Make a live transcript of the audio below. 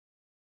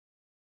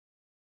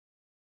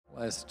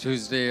Last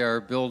Tuesday,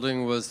 our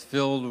building was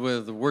filled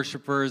with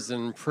worshipers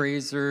and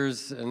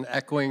praisers and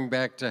echoing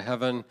back to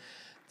heaven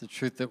the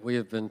truth that we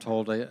have been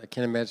told. I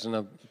can't imagine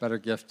a better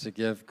gift to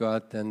give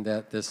God than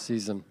that this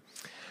season.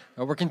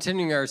 We're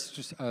continuing our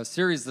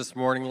series this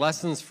morning,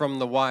 Lessons from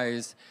the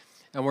Wise,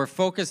 and we're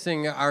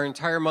focusing our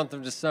entire month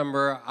of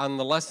December on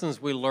the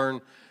lessons we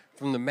learn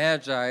from the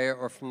Magi,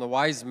 or from the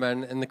wise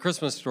men in the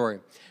Christmas story.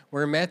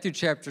 We're in Matthew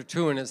chapter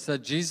 2, and it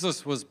said,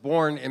 Jesus was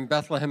born in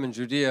Bethlehem in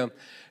Judea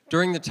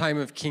during the time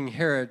of King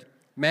Herod.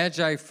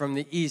 Magi from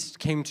the east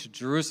came to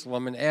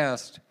Jerusalem and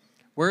asked,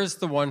 "Where is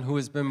the one who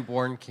has been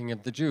born King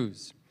of the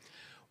Jews?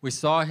 We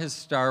saw his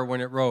star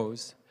when it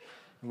rose,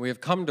 and we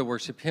have come to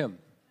worship him."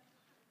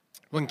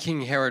 When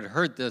King Herod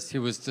heard this, he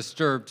was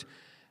disturbed,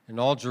 and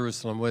all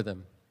Jerusalem with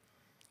him.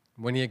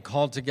 When he had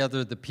called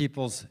together the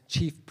people's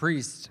chief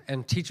priests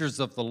and teachers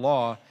of the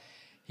law,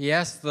 he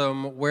asked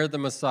them where the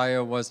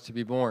Messiah was to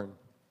be born.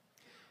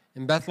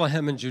 "In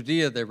Bethlehem in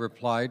Judea," they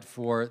replied,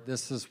 "for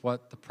this is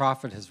what the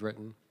prophet has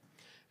written.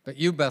 But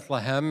you,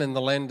 Bethlehem, in the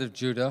land of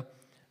Judah,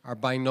 are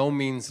by no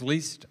means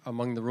least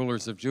among the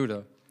rulers of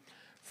Judah.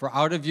 For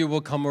out of you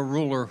will come a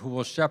ruler who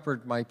will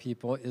shepherd my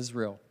people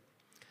Israel."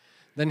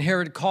 Then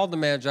Herod called the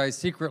Magi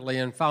secretly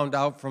and found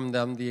out from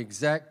them the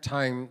exact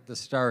time the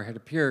star had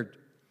appeared.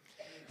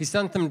 He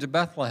sent them to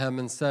Bethlehem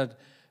and said,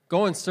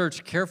 "Go and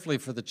search carefully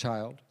for the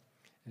child.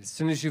 As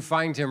soon as you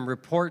find him,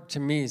 report to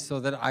me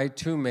so that I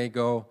too may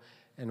go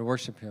and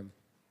worship him."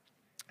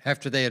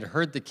 After they had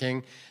heard the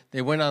king,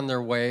 they went on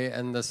their way,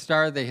 and the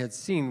star they had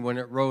seen when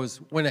it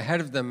rose went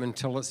ahead of them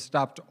until it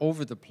stopped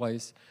over the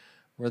place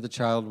where the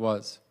child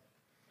was.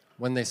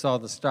 When they saw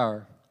the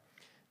star,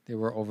 they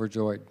were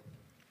overjoyed.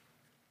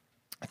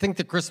 I think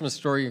the Christmas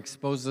story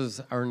exposes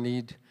our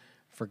need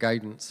for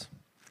guidance.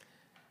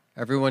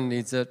 Everyone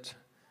needs it.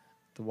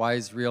 The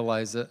wise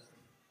realize it,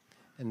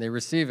 and they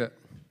receive it.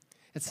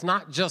 It's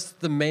not just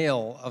the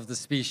male of the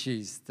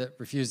species that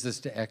refuses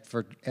to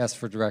ask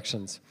for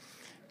directions,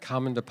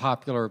 common to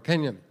popular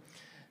opinion.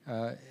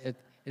 It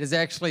is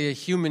actually a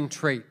human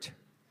trait.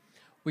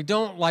 We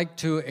don't like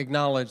to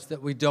acknowledge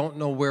that we don't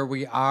know where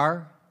we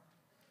are,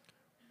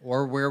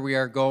 or where we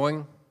are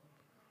going,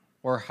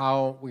 or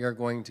how we are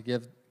going to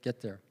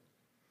get there.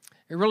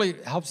 It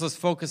really helps us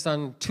focus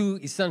on two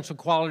essential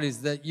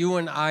qualities that you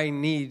and I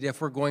need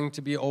if we're going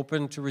to be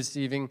open to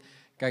receiving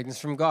guidance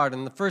from God.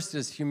 And the first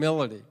is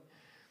humility.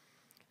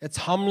 It's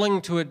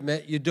humbling to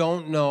admit you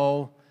don't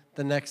know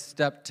the next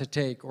step to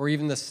take, or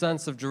even the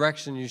sense of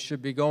direction you should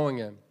be going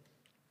in.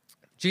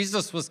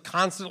 Jesus was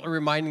constantly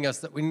reminding us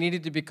that we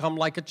needed to become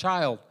like a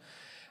child.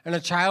 And a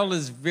child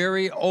is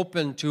very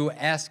open to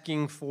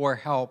asking for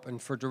help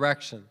and for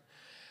direction.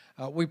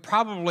 We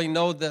probably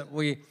know that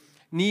we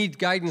need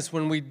guidance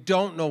when we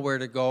don't know where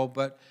to go,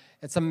 but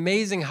it's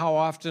amazing how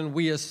often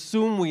we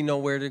assume we know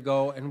where to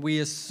go, and we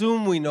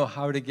assume we know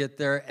how to get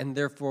there, and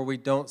therefore we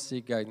don't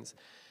seek guidance.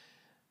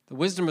 The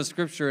wisdom of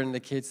Scripture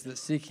indicates that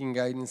seeking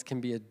guidance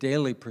can be a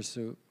daily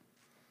pursuit,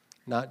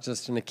 not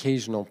just an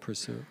occasional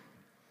pursuit.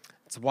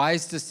 It's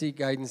wise to seek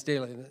guidance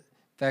daily. In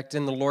fact,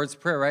 in the Lord's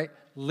Prayer, right?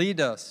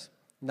 Lead us,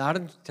 not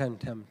into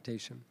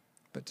temptation,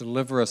 but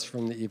deliver us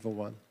from the evil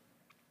one.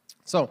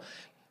 So,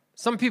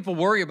 some people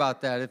worry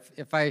about that.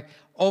 If I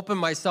open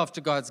myself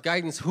to God's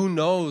guidance, who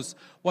knows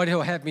what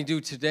he'll have me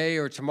do today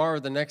or tomorrow or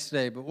the next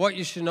day. But what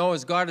you should know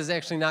is God is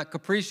actually not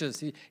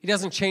capricious. He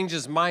doesn't change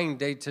his mind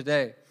day to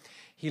day.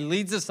 He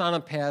leads us on a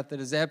path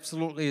that is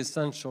absolutely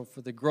essential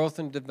for the growth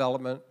and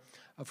development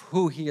of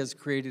who he has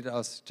created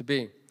us to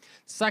be.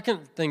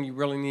 Second thing you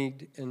really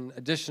need, in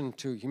addition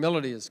to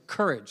humility, is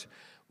courage.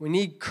 We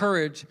need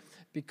courage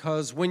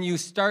because when you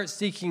start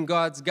seeking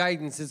God's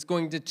guidance, it's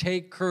going to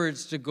take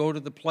courage to go to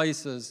the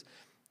places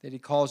that he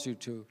calls you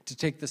to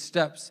take the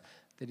steps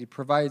that he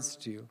provides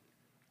to you.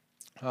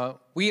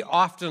 We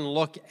often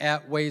look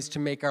at ways to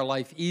make our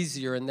life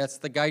easier, and that's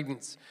the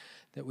guidance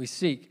that we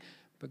seek.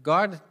 But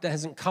God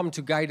hasn't come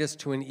to guide us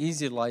to an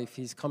easy life.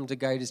 He's come to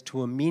guide us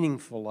to a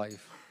meaningful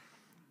life.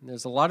 And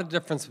there's a lot of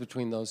difference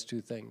between those two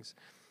things.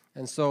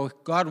 And so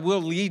God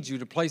will lead you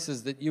to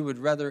places that you would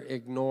rather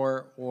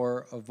ignore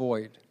or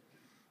avoid.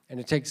 And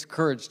it takes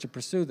courage to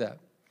pursue that.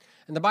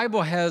 And the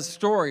Bible has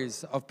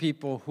stories of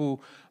people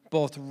who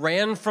both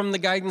ran from the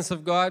guidance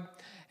of God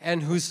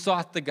and who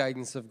sought the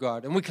guidance of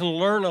God. And we can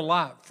learn a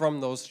lot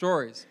from those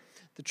stories.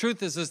 The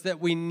truth is that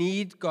we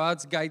need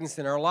God's guidance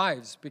in our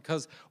lives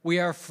because we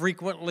are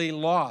frequently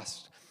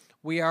lost.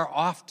 We are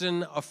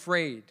often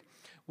afraid.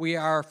 We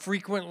are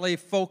frequently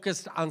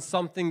focused on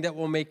something that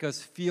will make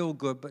us feel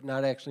good but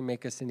not actually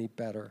make us any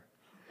better.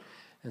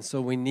 And so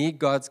we need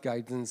God's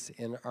guidance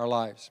in our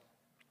lives.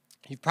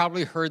 You've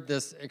probably heard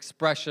this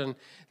expression.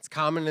 It's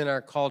common in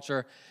our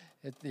culture.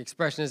 The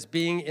expression is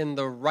being in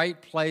the right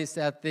place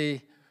at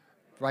the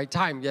right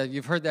time. Yeah,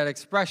 you've heard that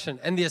expression.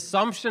 And the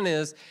assumption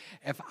is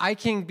if I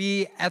can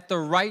be at the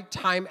right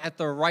time, at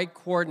the right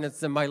coordinates,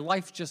 then my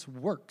life just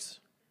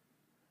works.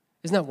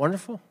 Isn't that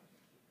wonderful?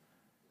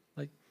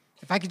 Like,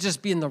 if I could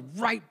just be in the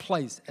right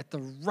place at the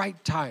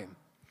right time.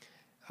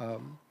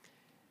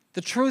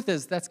 The truth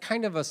is, that's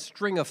kind of a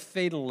string of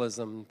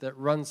fatalism that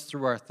runs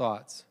through our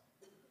thoughts.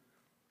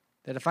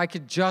 That if I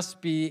could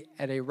just be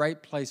at a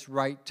right place,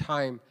 right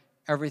time,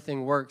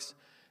 everything works.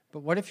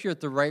 But what if you're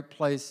at the right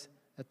place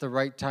at the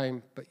right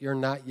time, but you're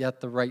not yet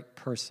the right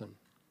person?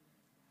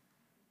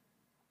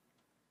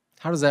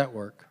 How does that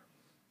work?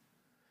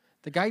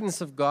 The guidance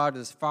of God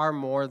is far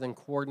more than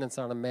coordinates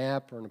on a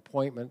map or an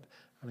appointment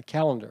on a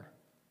calendar.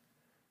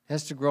 It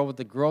has to do with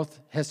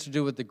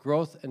the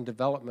growth and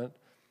development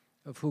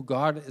of who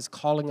God is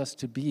calling us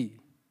to be,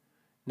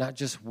 not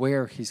just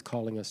where he's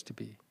calling us to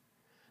be.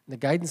 And the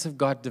guidance of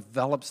God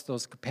develops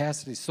those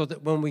capacities so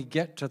that when we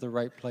get to the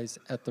right place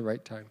at the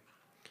right time,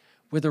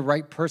 we're the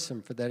right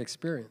person for that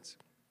experience.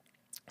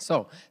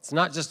 So it's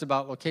not just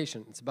about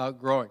location, it's about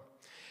growing.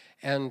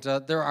 And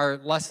there are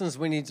lessons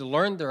we need to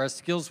learn. There are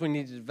skills we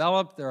need to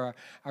develop. There are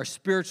our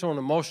spiritual and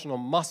emotional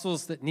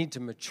muscles that need to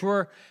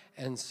mature.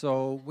 And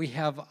so we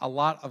have a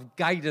lot of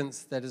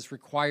guidance that is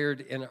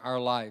required in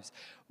our lives.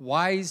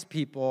 Wise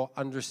people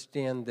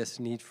understand this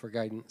need for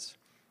guidance,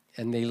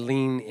 and they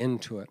lean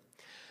into it.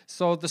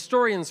 So the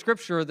story in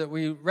Scripture that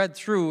we read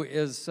through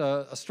is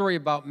a story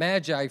about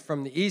Magi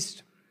from the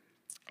East.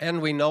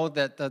 And we know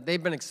that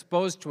they've been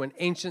exposed to an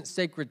ancient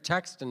sacred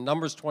text in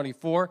Numbers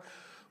 24,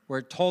 where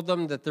it told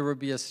them that there would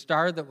be a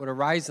star that would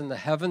arise in the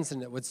heavens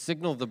and it would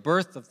signal the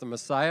birth of the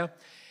Messiah.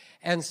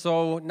 And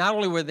so not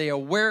only were they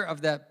aware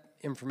of that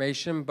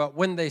information, but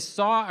when they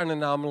saw an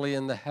anomaly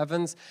in the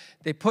heavens,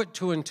 they put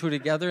two and two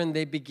together and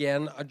they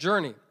began a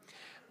journey.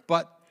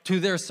 But to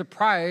their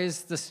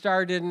surprise, the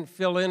star didn't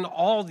fill in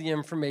all the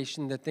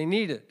information that they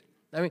needed.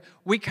 I mean,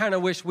 we kind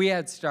of wish we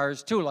had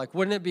stars too. Like,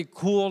 wouldn't it be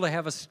cool to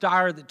have a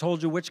star that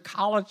told you which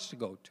college to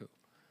go to?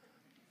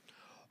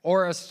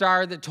 Or a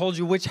star that told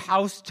you which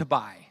house to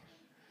buy?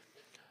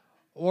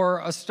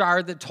 Or a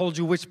star that told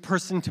you which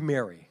person to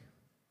marry?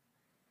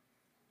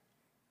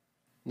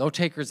 No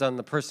takers on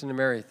the person to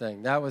marry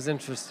thing. That was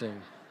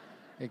interesting.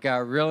 It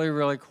got really,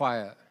 really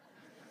quiet.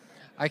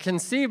 I can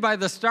see by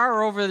the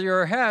star over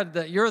your head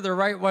that you're the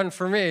right one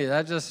for me.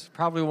 That just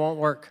probably won't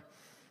work.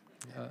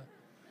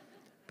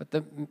 But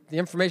the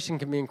information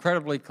can be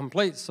incredibly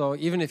complete, so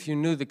even if you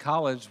knew the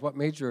college, what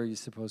major are you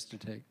supposed to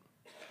take?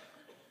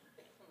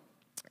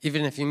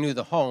 Even if you knew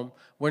the home,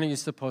 when are you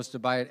supposed to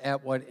buy it,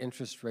 at what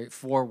interest rate,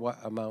 for what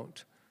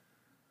amount?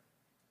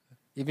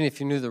 Even if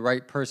you knew the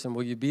right person,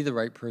 will you be the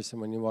right person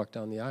when you walk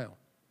down the aisle?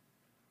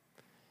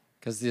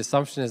 Because the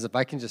assumption is if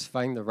I can just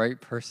find the right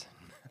person,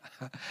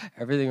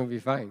 everything will be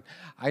fine.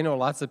 I know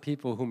lots of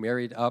people who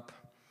married up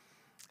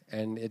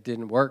and it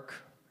didn't work,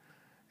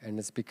 and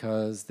it's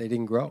because they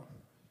didn't grow.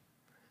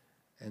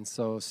 And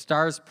so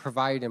stars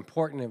provide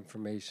important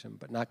information,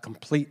 but not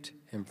complete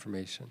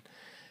information.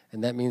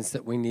 And that means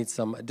that we need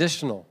some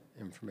additional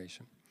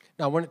information.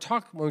 Now, when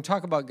we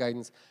talk about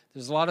guidance,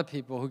 there's a lot of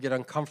people who get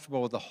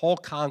uncomfortable with the whole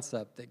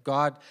concept that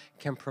God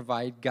can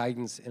provide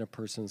guidance in a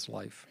person's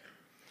life.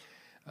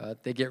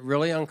 They get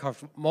really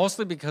uncomfortable,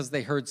 mostly because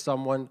they heard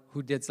someone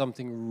who did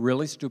something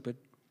really stupid,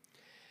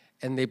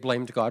 and they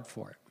blamed God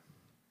for it.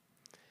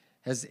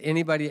 Has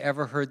anybody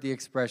ever heard the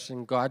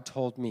expression, God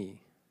told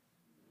me?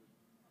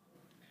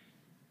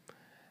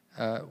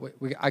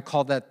 I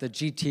call that the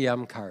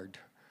GTM card.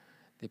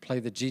 They play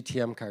the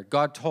GTM card.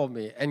 God told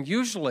me. And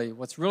usually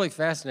what's really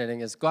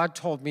fascinating is God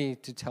told me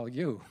to tell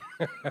you.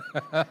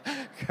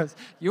 Because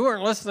you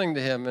weren't listening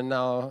to him, and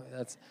now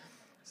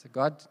so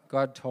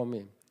God told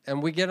me.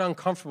 And we get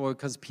uncomfortable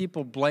because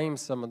people blame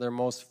some of their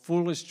most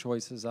foolish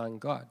choices on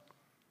God.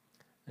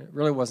 And it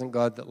really wasn't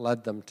God that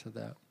led them to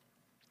that.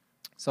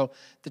 So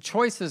the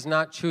choice is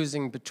not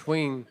choosing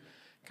between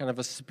kind of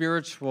a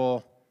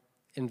spiritual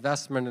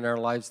investment in our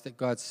lives that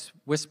God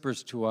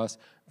whispers to us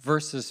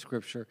versus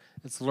Scripture.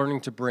 It's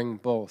learning to bring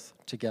both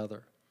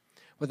together.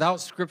 Without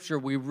Scripture,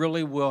 we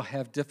really will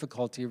have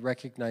difficulty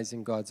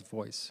recognizing God's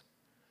voice.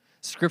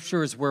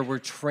 Scripture is where we're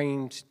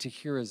trained to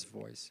hear his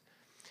voice.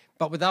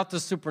 But without the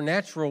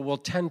supernatural, we'll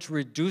tend to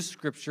reduce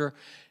Scripture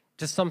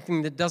to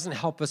something that doesn't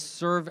help us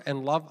serve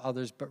and love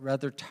others, but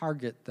rather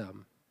target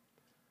them.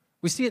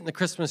 We see it in the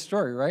Christmas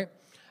story, right?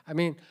 I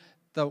mean,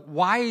 the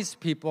wise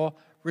people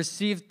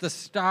received the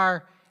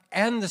star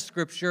and the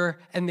Scripture,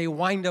 and they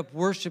wind up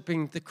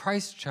worshiping the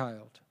Christ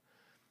child.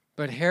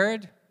 But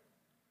Herod,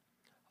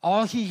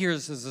 all he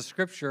hears is the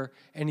Scripture,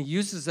 and he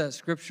uses that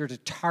Scripture to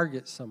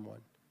target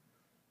someone.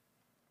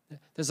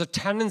 There's a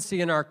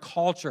tendency in our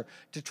culture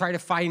to try to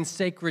find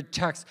sacred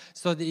texts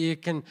so that you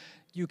can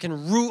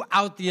root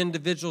out the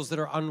individuals that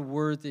are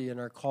unworthy in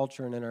our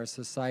culture and in our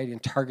society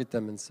and target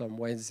them in some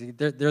ways.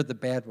 They're the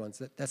bad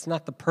ones. That's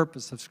not the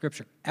purpose of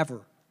Scripture,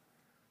 ever.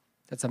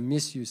 That's a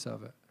misuse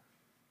of it.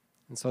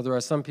 And so there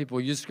are some people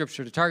who use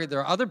Scripture to target.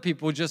 There are other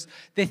people who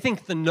they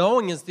think the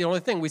knowing is the only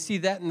thing. We see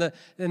that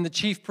in the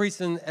chief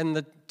priests and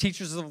the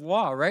teachers of the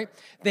law, right?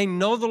 They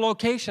know the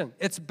location.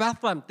 It's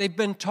Bethlehem. They've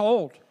been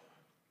told.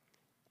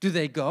 Do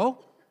they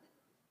go?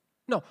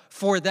 No.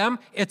 For them,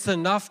 it's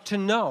enough to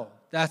know.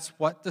 That's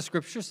what the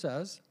Scripture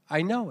says.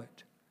 I know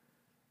it.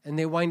 And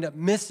they wind up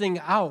missing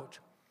out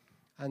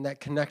on that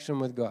connection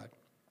with God.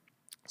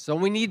 So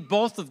we need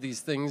both of these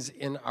things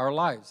in our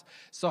lives.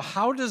 So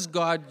how does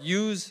God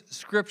use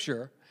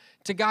Scripture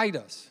to guide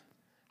us?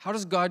 How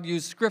does God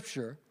use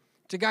Scripture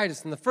to guide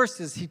us? And the first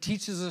is he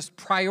teaches us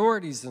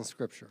priorities in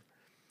Scripture.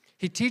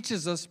 He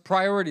teaches us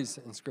priorities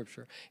in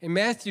Scripture. In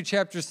Matthew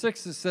chapter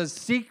 6, it says,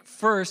 seek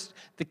first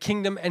the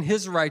kingdom and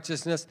his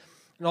righteousness,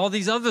 and all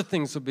these other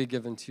things will be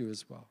given to you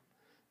as well.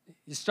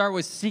 You start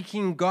with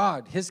seeking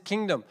God, his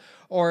kingdom.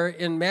 Or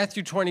in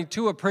Matthew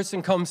 22, a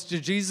person comes to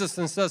Jesus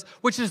and says,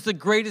 which is the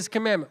greatest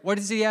commandment? What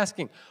is he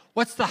asking?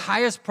 What's the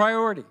highest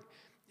priority?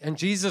 And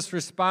Jesus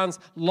responds,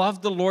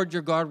 love the Lord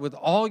your God with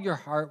all your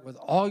heart, with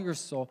all your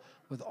soul,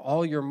 with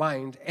all your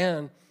mind.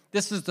 And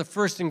this is the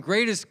first and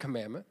greatest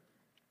commandment.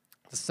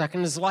 The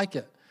second is like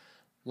it.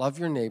 Love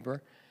your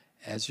neighbor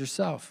as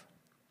yourself.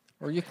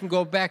 Or you can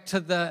go back to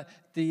the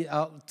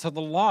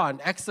law in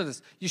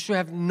Exodus. You should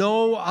have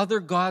no other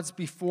gods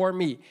before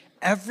me.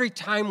 Every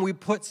time we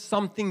put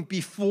something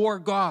before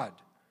God,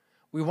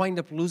 we wind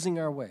up losing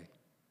our way.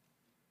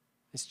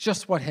 It's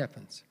just what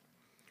happens.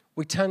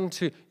 We tend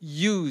to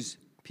use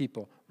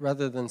people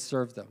rather than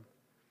serve them.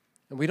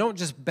 And we don't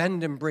just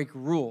bend and break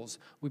rules.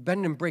 We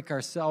bend and break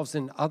ourselves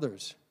and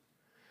others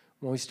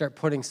when we start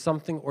putting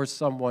something or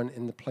someone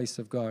in the place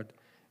of God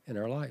in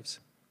our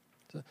lives.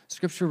 So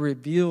Scripture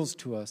reveals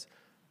to us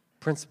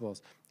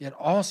principles. It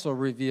also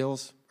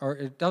reveals, or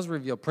it does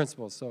reveal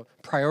principles. So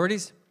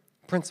priorities,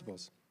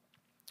 principles.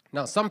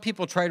 Now, some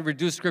people try to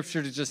reduce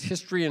Scripture to just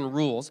history and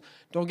rules.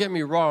 Don't get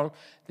me wrong.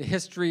 The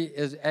history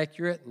is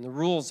accurate and the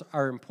rules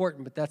are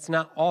important, but that's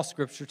not all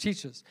Scripture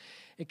teaches.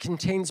 It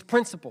contains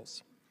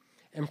principles.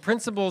 And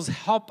principles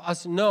help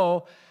us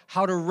know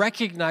how to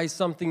recognize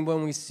something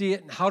when we see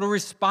it and how to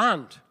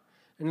respond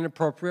in an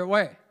appropriate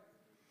way.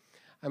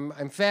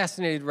 I'm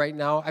fascinated right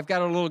now. I've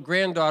got a little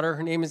granddaughter.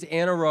 Her name is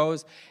Anna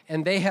Rose,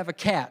 and they have a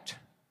cat.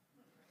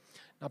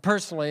 Now,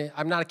 personally,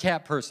 I'm not a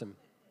cat person.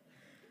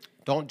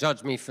 Don't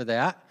judge me for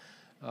that.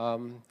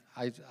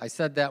 I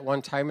said that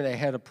one time, and I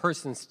had a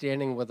person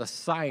standing with a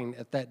sign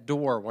at that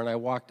door when I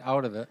walked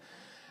out of it.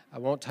 I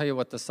won't tell you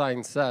what the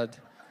sign said,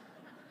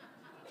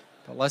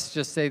 but let's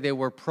just say they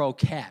were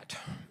pro-cat.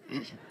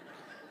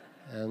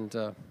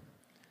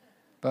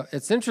 But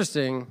it's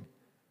interesting,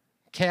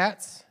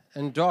 cats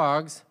and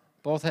dogs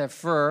both have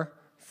fur,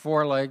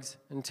 forelegs,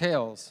 and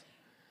tails,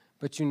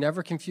 but you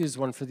never confuse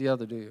one for the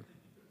other, do you?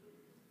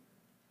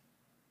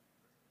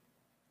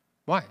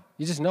 Why?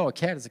 You just know a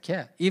cat is a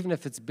cat, even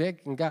if it's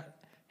big and got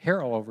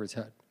hair all over its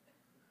head.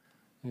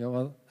 You know,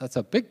 well, that's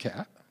a big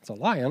cat. It's a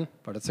lion,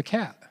 but it's a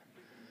cat,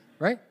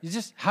 right?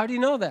 How do you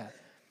know that?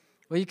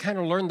 Well, you kind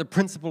of learn the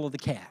principle of the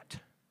cat.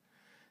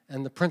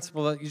 And the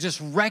principle that you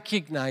just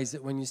recognize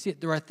it when you see it.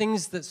 There are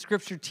things that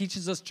Scripture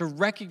teaches us to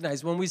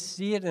recognize when we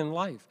see it in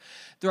life.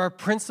 There are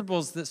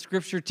principles that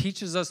Scripture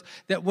teaches us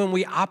that when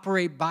we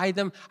operate by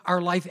them,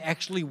 our life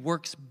actually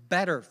works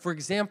better. For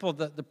example,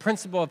 the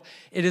principle of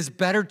it is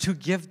better to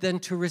give than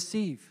to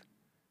receive.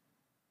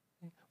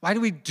 Why do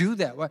we do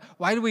that?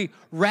 Why do we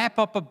wrap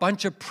up a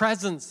bunch of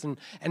presents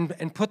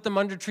and put them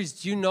under trees?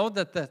 Do you know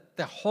that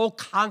the whole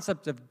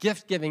concept of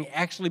gift giving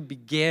actually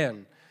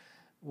began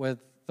with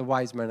the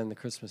wise men in the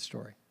Christmas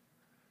story?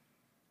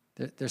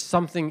 There's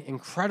something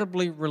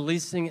incredibly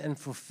releasing and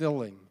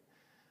fulfilling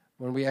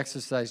when we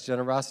exercise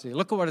generosity.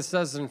 Look at what it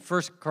says in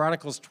 1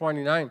 Chronicles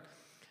 29.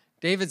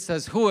 David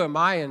says, who am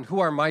I and who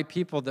are my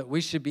people that we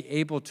should be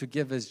able to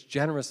give as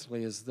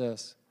generously as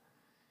this?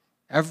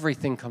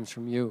 Everything comes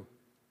from you.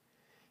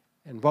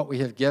 And what we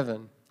have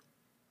given,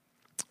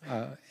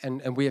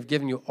 and we have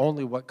given you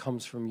only what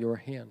comes from your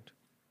hand.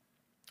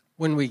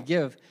 When we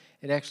give,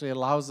 it actually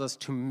allows us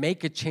to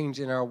make a change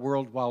in our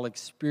world while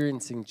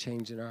experiencing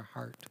change in our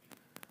heart.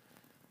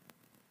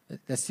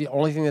 That's the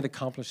only thing that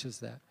accomplishes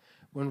that.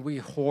 When we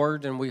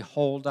hoard and we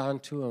hold on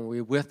to and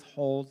we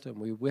withhold and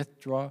we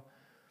withdraw,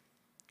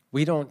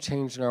 we don't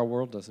change and our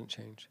world doesn't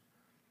change.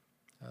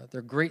 There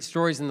are great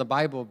stories in the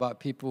Bible about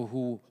people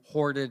who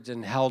hoarded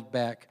and held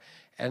back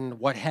and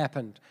what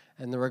happened.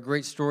 And there are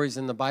great stories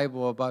in the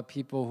Bible about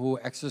people who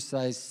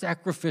exercised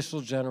sacrificial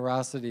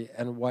generosity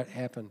and what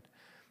happened.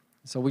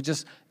 So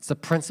it's a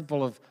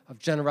principle of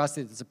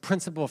generosity. It's a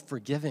principle of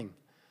forgiving.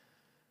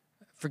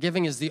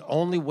 Forgiving is the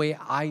only way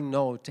I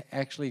know to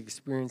actually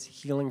experience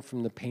healing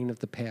from the pain of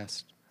the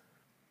past.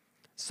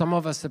 Some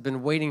of us have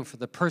been waiting for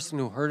the person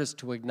who hurt us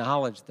to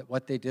acknowledge that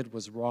what they did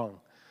was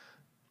wrong.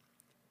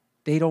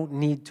 They don't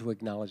need to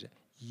acknowledge it.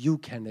 You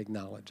can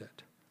acknowledge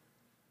it.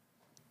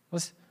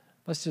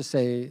 Let's just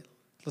say,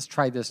 let's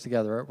try this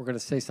together. Right? We're going to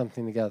say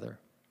something together.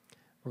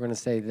 We're going to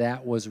say,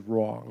 that was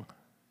wrong.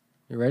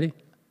 You ready?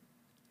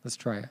 Let's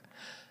try it.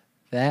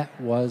 That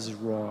was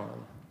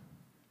wrong.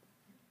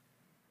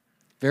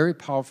 Very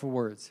powerful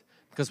words.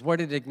 Because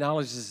what it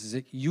acknowledges is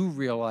that you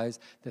realize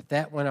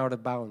that went out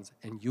of bounds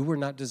and you were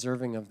not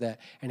deserving of that.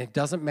 And it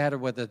doesn't matter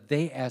whether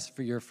they ask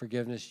for your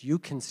forgiveness, you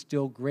can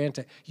still grant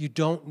it. You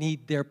don't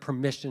need their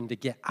permission to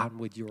get on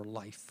with your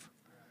life.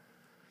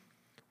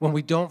 When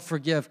we don't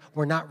forgive,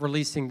 we're not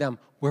releasing them,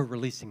 we're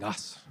releasing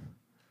us.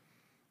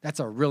 That's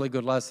a really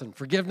good lesson.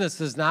 Forgiveness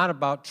is not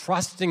about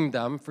trusting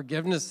them.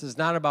 Forgiveness is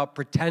not about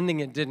pretending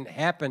it didn't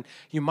happen.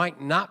 You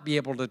might not be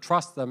able to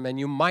trust them, and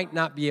you might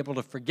not be able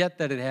to forget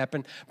that it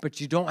happened,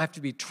 but you don't have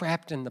to be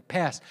trapped in the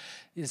past.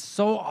 It's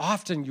so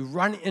often you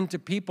run into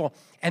people,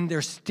 and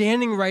they're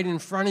standing right in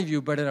front of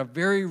you, but in a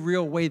very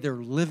real way, they're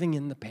living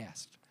in the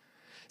past.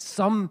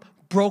 Some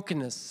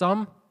brokenness,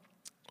 some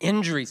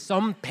injury,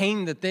 some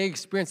pain that they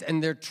experience,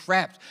 and they're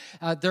trapped.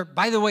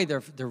 By the way,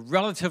 they're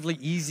relatively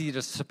easy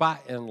to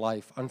spot in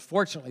life.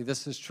 Unfortunately,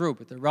 this is true,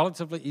 but they're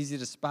relatively easy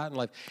to spot in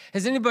life.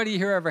 Has anybody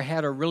here ever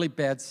had a really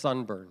bad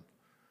sunburn?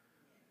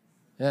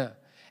 Yeah.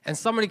 And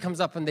somebody comes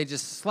up and they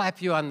just slap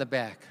you on the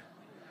back.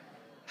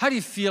 How do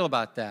you feel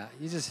about that?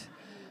 You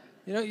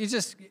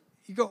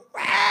go,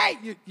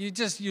 hey!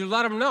 You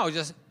let them know.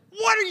 Just,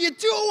 what are you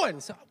doing?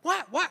 So,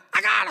 what?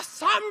 I got a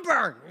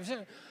sunburn.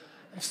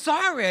 I'm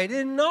sorry, I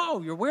didn't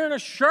know. You're wearing a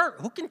shirt.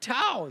 Who can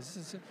tell?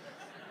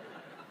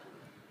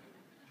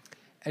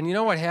 And you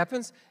know what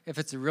happens? If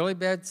it's a really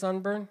bad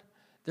sunburn,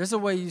 there's a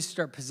way you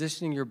start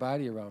positioning your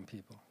body around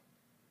people.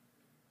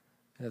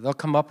 They'll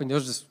come up and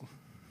you'll just...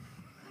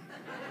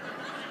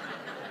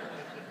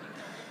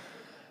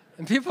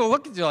 and people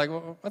look at you like,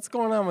 well, what's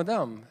going on with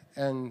them?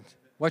 And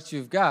what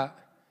you've got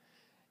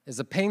is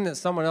a pain that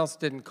someone else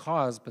didn't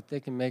cause, but they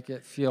can make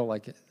it feel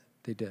like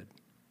they did.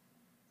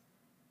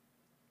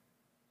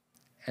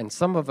 And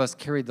some of us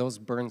carry those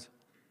burns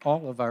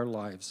all of our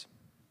lives.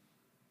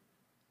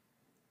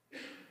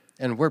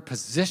 And we're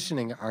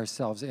positioning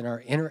ourselves in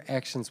our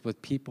interactions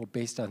with people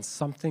based on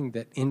something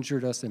that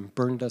injured us and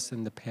burned us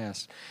in the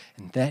past.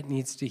 And that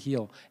needs to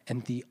heal.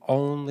 And the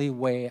only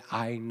way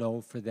I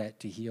know for that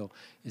to heal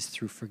is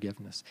through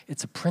forgiveness.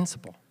 It's a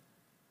principle.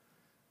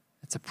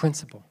 It's a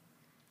principle.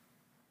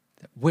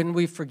 That when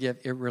we forgive,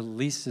 it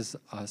releases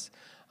us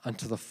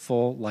unto the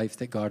full life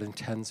that God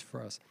intends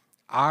for us.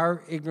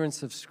 Our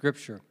ignorance of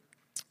Scripture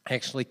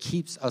actually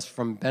keeps us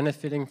from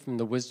benefiting from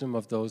the wisdom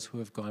of those who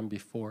have gone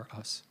before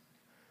us.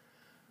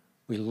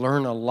 We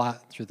learn a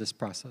lot through this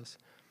process.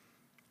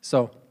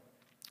 So,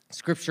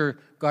 Scripture,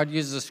 God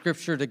uses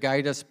Scripture to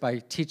guide us by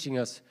teaching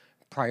us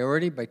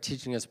priority, by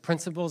teaching us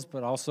principles,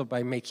 but also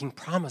by making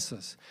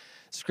promises.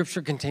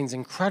 Scripture contains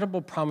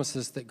incredible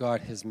promises that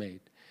God has made.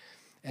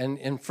 And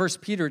in 1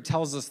 Peter, it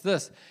tells us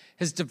this: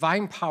 His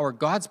divine power,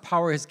 God's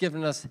power, has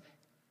given us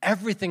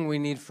everything we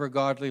need for a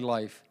godly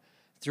life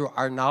through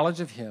our knowledge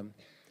of Him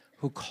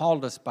who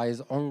called us by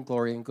His own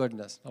glory and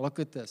goodness. Now look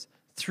at this.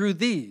 Through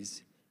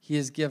these, He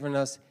has given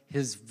us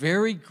His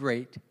very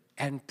great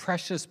and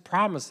precious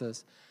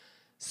promises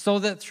so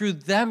that through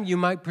them you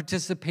might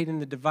participate in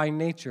the divine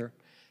nature,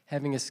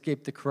 having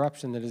escaped the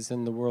corruption that is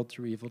in the world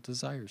through evil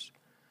desires.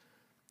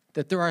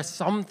 That there are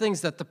some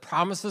things that the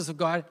promises of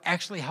God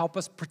actually help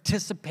us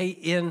participate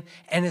in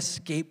and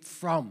escape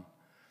from.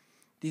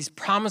 These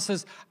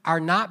promises are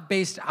not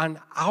based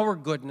on our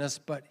goodness,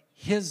 but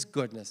His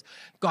goodness.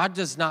 God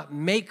does not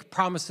make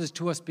promises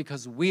to us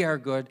because we are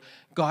good.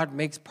 God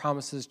makes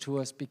promises to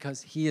us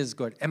because He is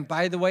good. And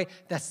by the way,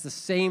 that's the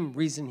same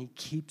reason He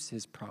keeps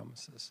His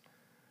promises.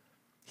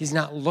 He's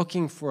not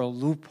looking for a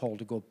loophole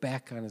to go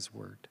back on His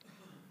word.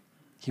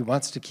 He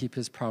wants to keep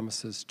His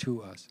promises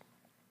to us.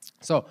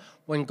 So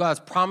when God's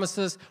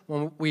promises,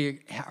 when we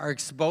are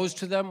exposed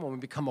to them, when we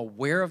become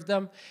aware of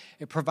them,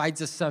 it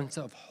provides a sense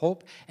of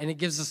hope, and it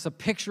gives us a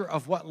picture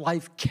of what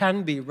life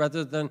can be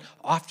rather than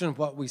often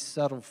what we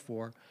settle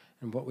for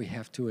and what we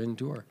have to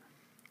endure.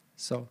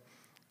 So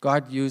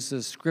God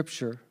uses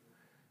Scripture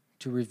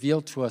to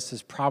reveal to us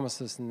His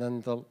promises. And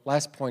then the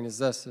last point is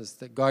this, is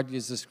that God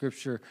uses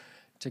Scripture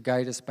to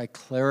guide us by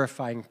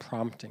clarifying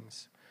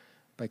promptings.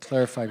 By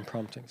clarifying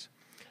promptings.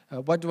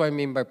 What do I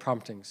mean by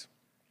promptings?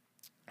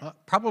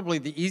 Probably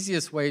the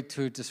easiest way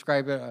to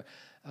describe it,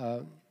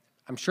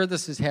 I'm sure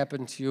this has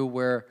happened to you,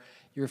 where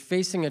you're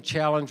facing a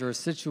challenge or a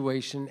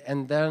situation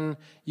and then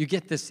you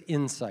get this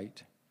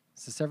insight.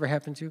 Has this ever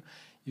happened to you?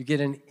 You get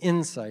an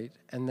insight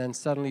and then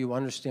suddenly you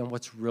understand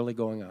what's really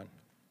going on.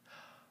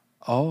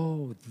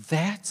 Oh,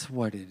 that's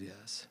what it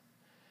is.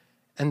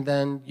 And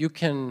then you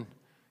can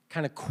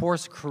kind of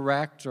course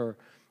correct or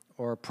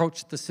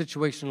approach the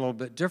situation a little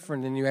bit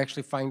different, and you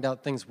actually find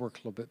out things work a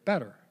little bit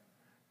better.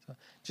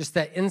 Just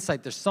that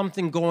insight, there's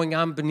something going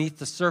on beneath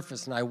the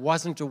surface, and I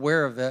wasn't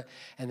aware of it,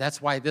 and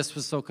that's why this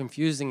was so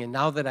confusing. And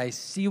now that I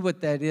see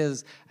what that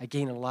is, I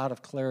gain a lot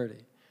of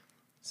clarity.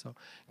 So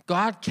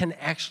God can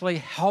actually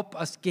help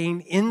us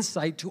gain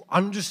insight to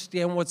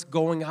understand what's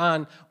going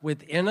on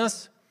within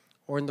us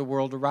or in the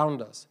world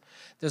around us.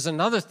 There's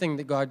another thing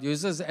that God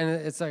uses, and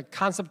it's a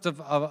concept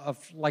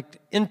of like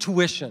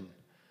intuition.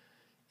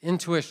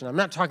 Intuition. I'm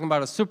not talking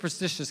about a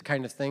superstitious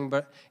kind of thing,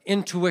 but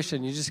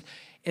intuition.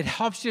 It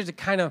helps you to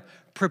kind of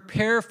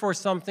prepare for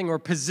something or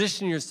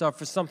position yourself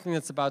for something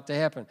that's about to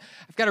happen.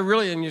 I've got a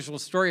really unusual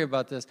story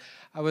about this.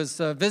 I was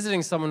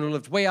visiting someone who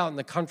lived way out in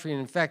the country,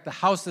 and in fact, the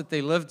house that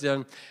they lived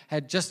in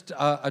had just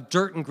a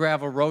dirt and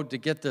gravel road to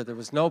get there. There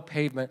was no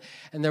pavement,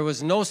 and there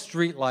was no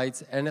street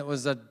lights, and it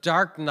was a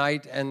dark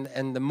night,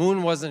 and the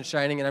moon wasn't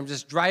shining, and I'm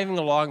just driving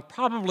along,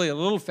 probably a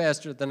little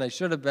faster than I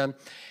should have been,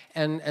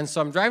 and so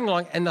I'm driving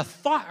along, and the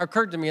thought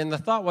occurred to me, and the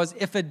thought was,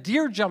 if a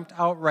deer jumped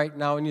out right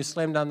now and you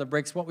slammed on the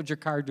brakes, what would your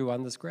car do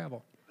on this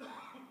gravel?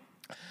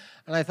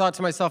 And I thought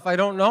to myself, I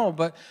don't know,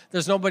 but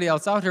there's nobody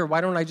else out here.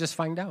 Why don't I just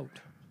find out?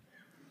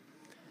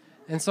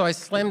 And so I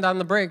slammed on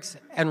the brakes,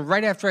 and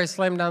right after I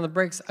slammed on the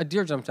brakes, a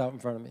deer jumped out in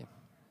front of me.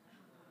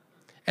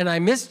 And I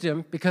missed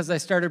him because I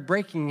started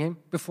braking him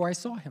before I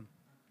saw him.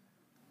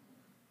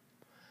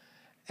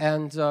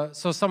 And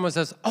so someone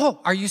says, oh,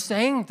 are you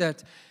saying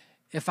that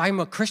if I'm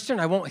a Christian,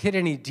 I won't hit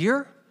any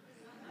deer?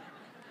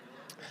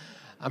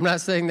 I'm not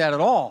saying that at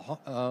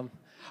all.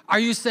 Are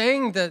you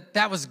saying that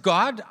that was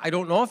God? I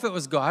don't know if it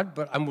was God,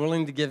 but I'm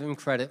willing to give him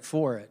credit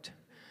for it.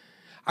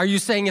 Are you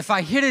saying if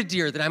I hit a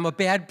deer that I'm a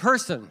bad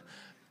person?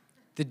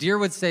 The deer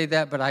would say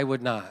that, but I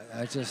would not.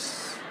 I'm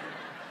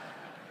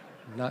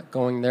not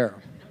going there.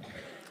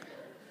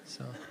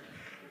 So,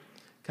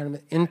 kind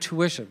of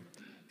intuition.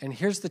 And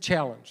here's the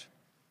challenge,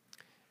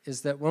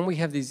 is that when we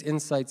have these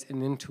insights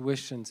and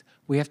intuitions,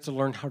 we have to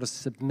learn how to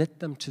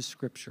submit them to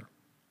Scripture.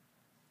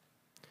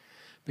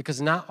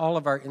 Because not all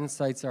of our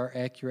insights are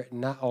accurate,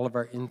 and not all of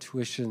our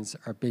intuitions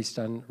are based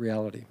on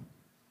reality.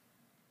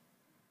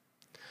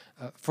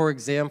 For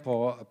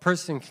example, a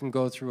person can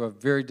go through a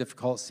very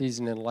difficult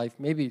season in life,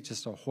 maybe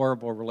just a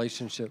horrible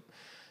relationship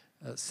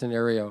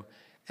scenario,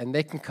 and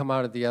they can come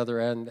out at the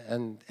other end,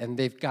 and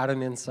they've got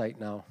an insight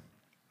now.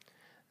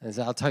 And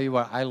so I'll tell you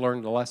what, I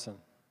learned a lesson.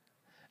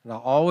 And I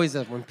always,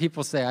 when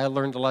people say I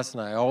learned a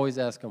lesson, I always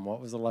ask them, what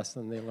was the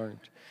lesson they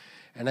learned?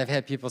 And I've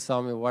had people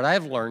tell me, what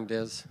I've learned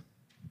is,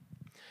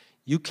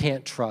 you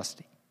can't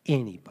trust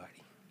anybody.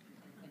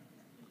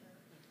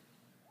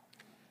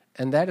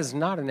 And that is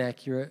not an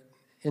accurate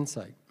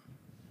insight.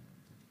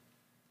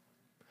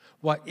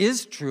 What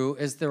is true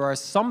is there are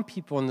some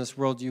people in this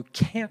world you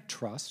can't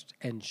trust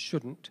and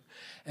shouldn't,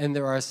 and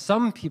there are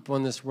some people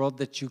in this world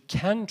that you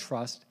can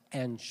trust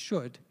and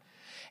should.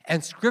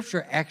 And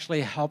Scripture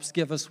actually helps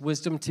give us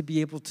wisdom to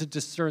be able to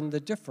discern the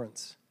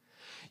difference.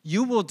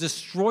 You will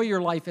destroy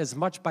your life as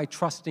much by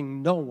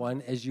trusting no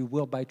one as you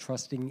will by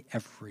trusting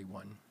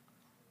everyone.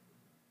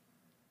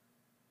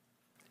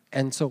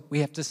 And so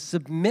we have to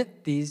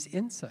submit these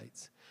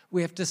insights.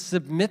 We have to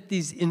submit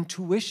these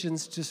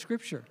intuitions to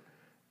Scripture.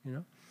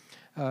 You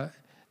know,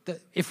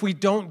 if we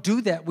don't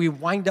do that, we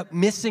wind up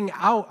missing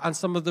out on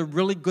some of the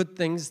really good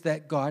things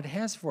that God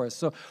has for us.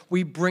 So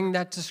we bring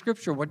that to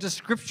Scripture. What does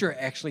Scripture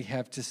actually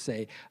have to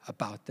say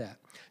about that?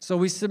 So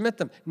we submit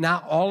them.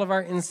 Not all of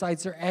our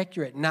insights are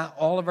accurate. Not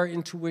all of our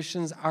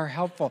intuitions are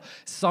helpful.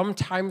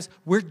 Sometimes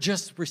we're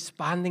just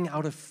responding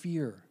out of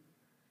fear.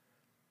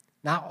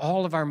 Not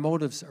all of our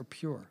motives are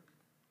pure.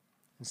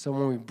 And so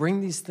when we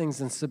bring these things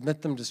and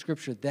submit them to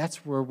Scripture,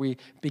 that's where we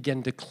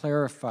begin to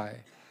clarify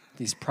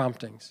these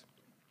promptings.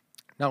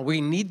 Now, we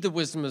need the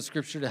wisdom of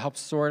Scripture to help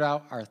sort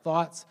out our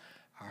thoughts,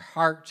 our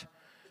heart,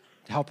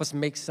 to help us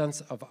make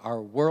sense of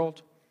our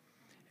world.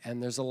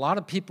 And there's a lot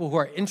of people who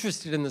are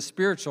interested in the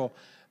spiritual,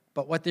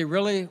 but what they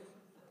really,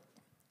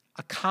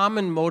 a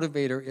common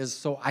motivator is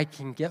so I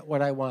can get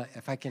what I want.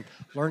 If I can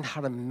learn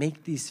how to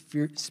make these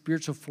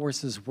spiritual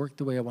forces work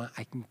the way I want,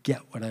 I can get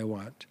what I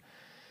want.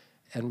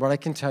 And what I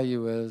can tell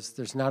you is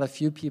there's not a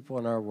few people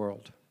in our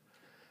world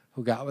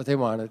who got what they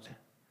wanted,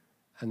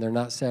 and they're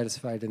not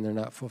satisfied and they're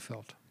not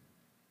fulfilled.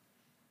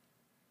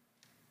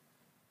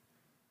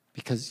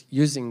 Because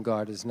using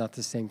God is not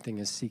the same thing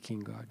as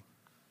seeking God.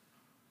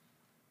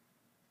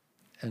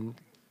 And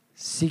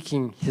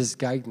seeking His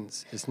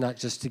guidance is not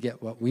just to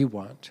get what we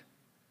want,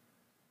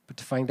 but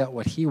to find out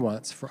what He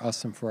wants for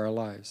us and for our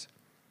lives.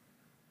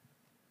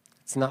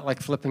 It's not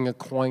like flipping a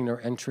coin or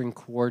entering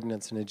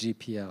coordinates in a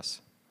GPS.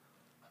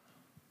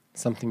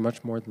 It's something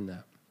much more than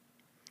that.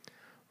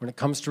 When it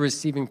comes to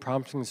receiving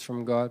promptings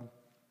from God,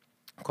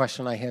 the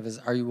question I have is,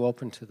 are you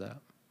open to that?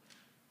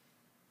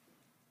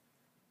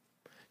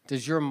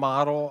 Does your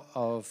model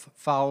of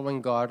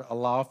following God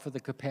allow for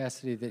the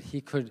capacity that He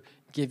could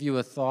give you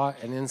a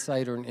thought, an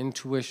insight, or an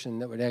intuition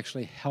that would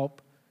actually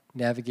help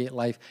navigate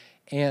life?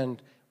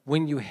 And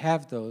when you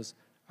have those,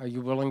 are you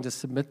willing to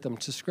submit them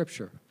to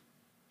Scripture?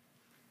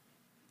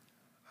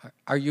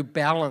 Are you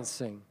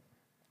balancing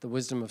the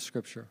wisdom of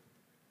Scripture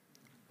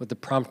with the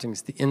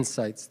promptings, the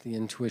insights, the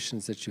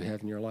intuitions that you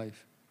have in your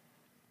life?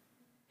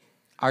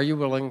 Are you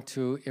willing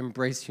to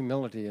embrace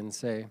humility and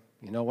say,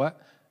 you know what?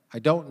 I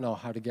don't know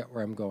how to get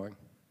where I'm going.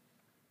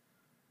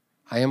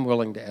 I am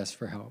willing to ask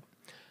for help.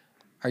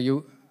 Are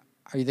you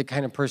the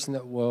kind of person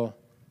that will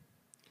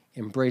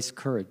embrace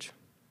courage?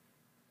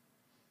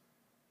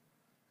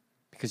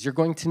 Because you're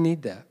going to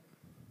need that.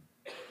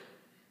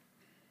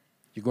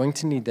 You're going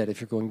to need that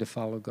if you're going to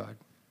follow God.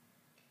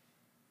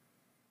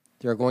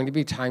 There are going to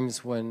be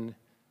times when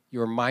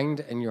your mind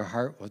and your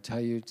heart will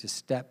tell you to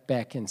step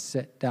back and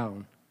sit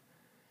down.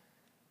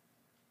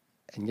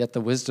 And yet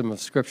the wisdom of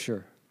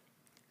Scripture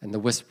and the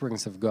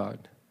whisperings of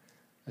God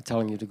are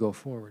telling you to go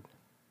forward.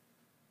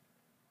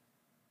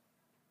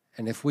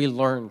 And if we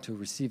learn to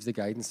receive the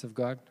guidance of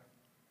God,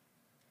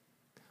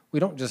 we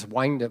don't just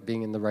wind up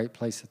being in the right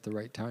place at the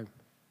right time.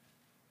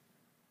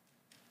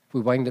 We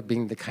wind up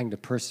being the kind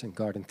of person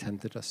God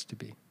intended us to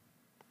be.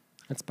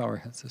 Let's bow our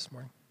heads this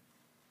morning.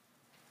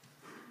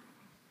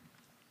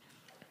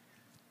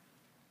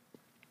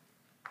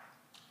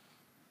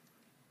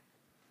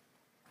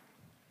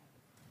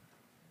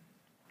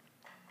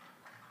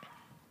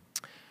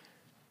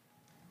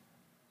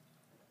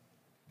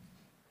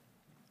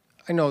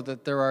 I know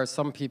that there are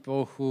some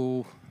people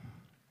who,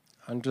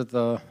 under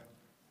the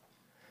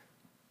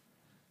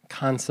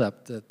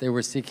concept that they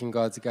were seeking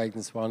God's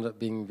guidance, wound up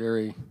being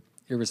very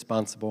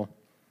irresponsible.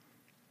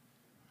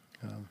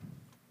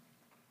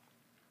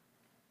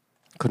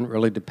 Couldn't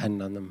really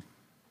depend on them.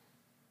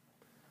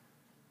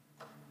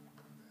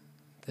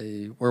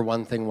 They were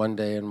one thing one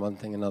day and one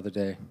thing another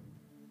day.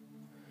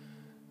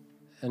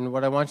 And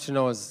what I want you to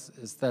know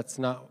is that's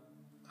not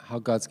how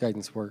God's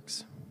guidance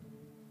works.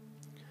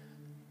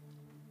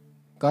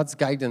 God's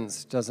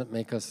guidance doesn't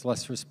make us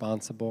less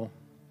responsible.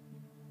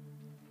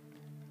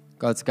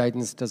 God's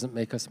guidance doesn't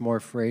make us more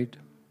afraid.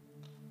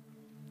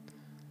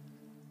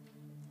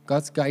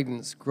 God's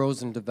guidance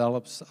grows and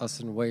develops us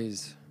in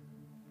ways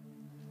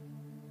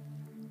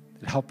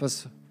that help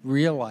us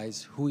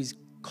realize who He's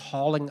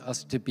calling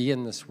us to be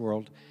in this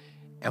world,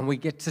 and we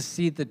get to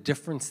see the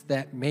difference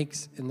that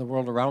makes in the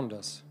world around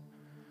us.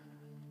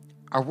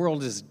 Our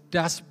world is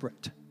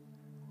desperate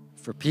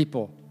for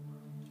people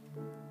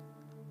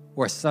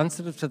who are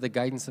sensitive to the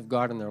guidance of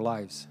God in their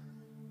lives.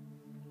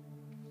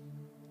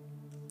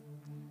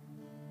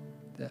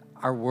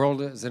 Our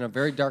world is in a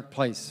very dark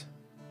place,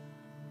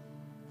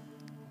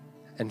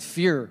 and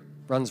fear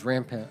runs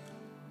rampant.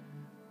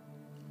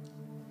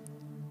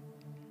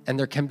 And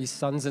there can be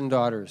sons and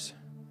daughters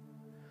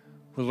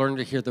who learn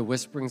to hear the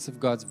whisperings of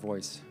God's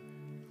voice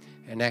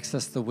and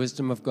access the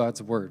wisdom of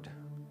God's word.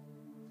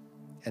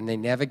 And they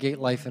navigate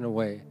life in a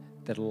way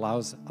that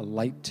allows a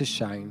light to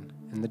shine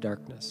in the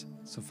darkness.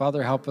 So,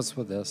 Father, help us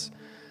with this.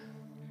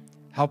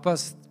 Help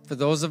us, for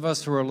those of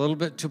us who are a little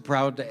bit too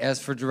proud to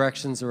ask for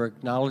directions or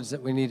acknowledge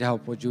that we need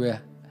help, would you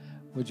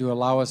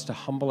allow us to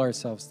humble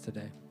ourselves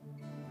today?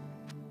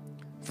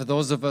 For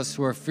those of us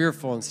who are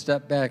fearful and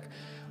step back,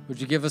 would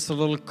you give us a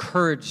little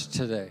courage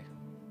today?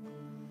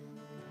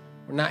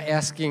 We're not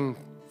asking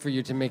for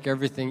you to make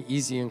everything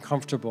easy and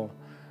comfortable.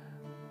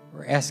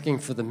 We're asking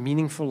for the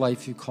meaningful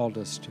life you called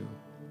us to.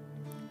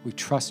 We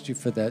trust you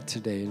for that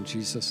today in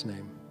Jesus'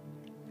 name.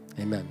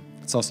 Amen.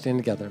 Let's all stand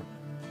together.